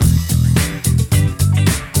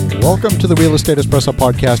Welcome to the Real Estate Espresso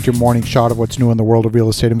Podcast, your morning shot of what's new in the world of real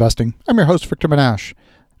estate investing. I'm your host, Victor Menashe.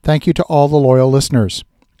 Thank you to all the loyal listeners.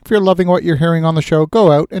 If you're loving what you're hearing on the show,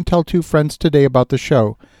 go out and tell 2 friends today about the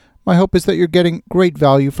show. My hope is that you're getting great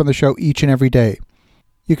value from the show each and every day.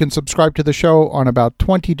 You can subscribe to the show on about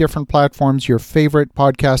 20 different platforms. Your favorite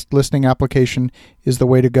podcast listening application is the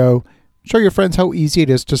way to go. Show your friends how easy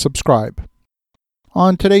it is to subscribe.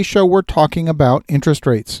 On today's show, we're talking about interest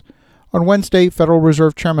rates. On Wednesday, Federal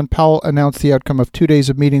Reserve Chairman Powell announced the outcome of 2 days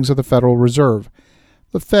of meetings of the Federal Reserve.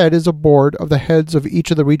 The Fed is a board of the heads of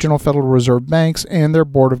each of the regional Federal Reserve banks and their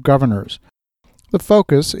board of governors. The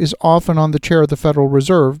focus is often on the chair of the Federal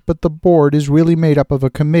Reserve, but the board is really made up of a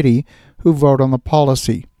committee who vote on the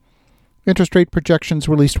policy. Interest rate projections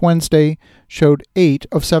released Wednesday showed 8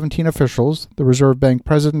 of 17 officials, the Reserve Bank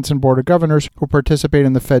presidents and board of governors who participate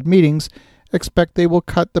in the Fed meetings, expect they will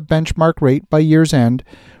cut the benchmark rate by year's end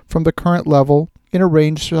from the current level in a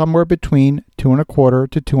range somewhere between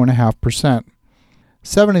 2.25% to 2.5%.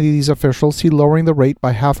 7 of these officials see lowering the rate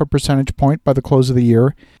by 0.5 percentage point by the close of the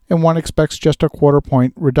year, and 1 expects just a 0.25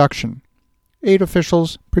 point reduction. 8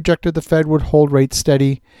 officials projected the Fed would hold rates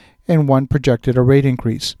steady, and 1 projected a rate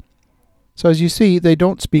increase. So as you see, they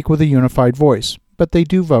don't speak with a unified voice, but they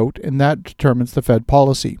do vote, and that determines the Fed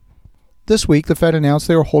policy. This week, the Fed announced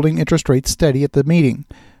they were holding interest rates steady at the meeting,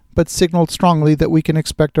 but signaled strongly that we can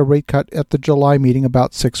expect a rate cut at the July meeting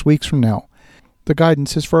about 6 weeks from now. The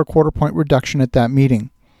guidance is for a 0.25 point reduction at that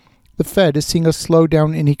meeting. The Fed is seeing a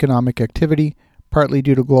slowdown in economic activity, partly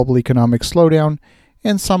due to global economic slowdown,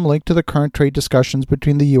 and some link to the current trade discussions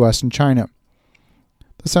between the U.S. and China.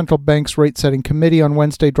 The central bank's rate-setting committee on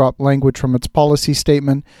Wednesday dropped language from its policy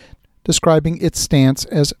statement describing its stance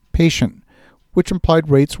as patient, which implied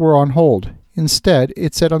rates were on hold. Instead,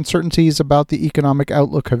 it said uncertainties about the economic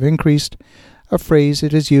outlook have increased, a phrase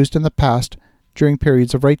it has used in the past during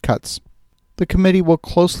periods of rate cuts. The committee will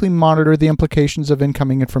closely monitor the implications of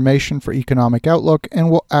incoming information for economic outlook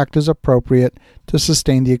and will act as appropriate to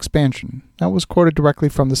sustain the expansion. That was quoted directly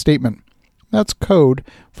from the statement. That's code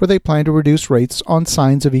for they plan to reduce rates on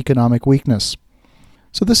signs of economic weakness.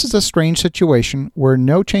 So this is a strange situation where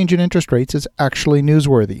no change in interest rates is actually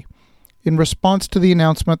newsworthy. In response to the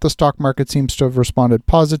announcement, the stock market seems to have responded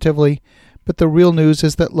positively, but the real news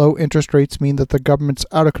is that low interest rates mean that the government's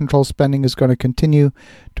out-of-control spending is going to continue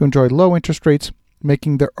to enjoy low interest rates,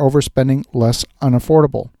 making their overspending less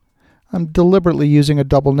unaffordable. I'm deliberately using a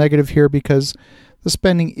double negative here because the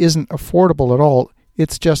spending isn't affordable at all,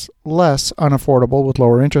 it's just less unaffordable with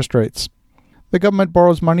lower interest rates. The government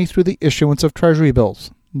borrows money through the issuance of treasury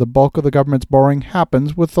bills. The bulk of the government's borrowing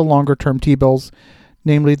happens with the longer-term T-bills,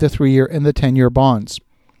 namely the 3-year and the 10-year bonds.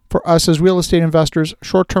 For us as real estate investors,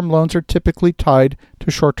 short-term loans are typically tied to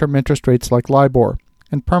short-term interest rates like LIBOR,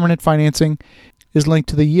 and permanent financing is linked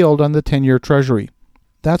to the yield on the 10-year treasury.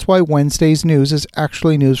 That's why Wednesday's news is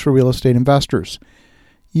actually news for real estate investors.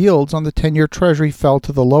 Yields on the 10-year treasury fell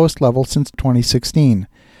to the lowest level since 2016.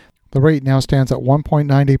 The rate now stands at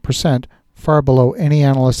 1.98%, far below any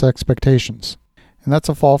analyst's expectations. And that's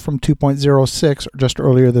a fall from 2.06 just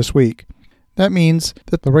earlier this week. That means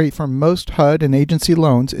that the rate for most HUD and agency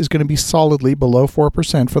loans is going to be solidly below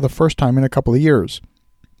 4% for the first time in a couple of years.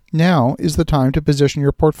 Now is the time to position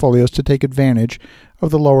your portfolios to take advantage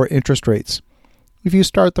of the lower interest rates. If you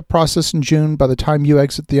start the process in June, by the time you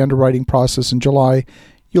exit the underwriting process in July,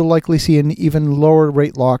 you'll likely see an even lower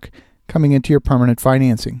rate lock coming into your permanent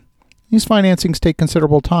financing. These financings take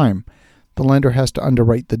considerable time. The lender has to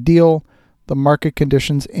underwrite the deal, the market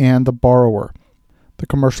conditions, and the borrower. The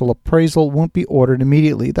commercial appraisal won't be ordered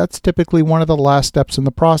immediately. That's typically one of the last steps in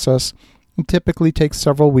the process and typically takes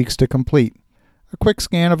several weeks to complete. A quick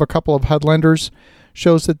scan of a couple of HUD lenders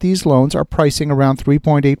shows that these loans are pricing around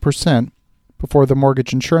 3.8% before the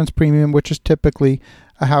mortgage insurance premium, which is typically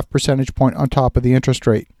a 0.5 percentage point on top of the interest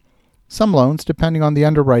rate. Some loans, depending on the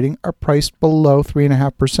underwriting, are priced below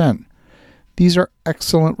 3.5%. These are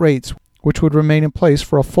excellent rates, which would remain in place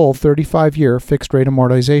for a full 35-year fixed-rate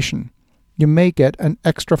amortization. You may get an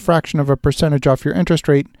extra fraction of a percentage off your interest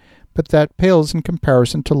rate, but that pales in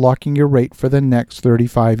comparison to locking your rate for the next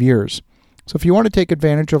 35 years. So if you want to take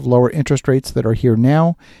advantage of lower interest rates that are here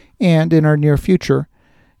now and in our near future,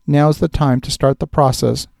 now's the time to start the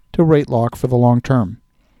process to rate lock for the long term.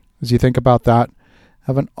 As you think about that,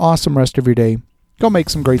 have an awesome rest of your day. Go make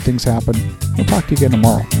some great things happen. We'll talk to you again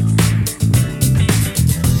tomorrow.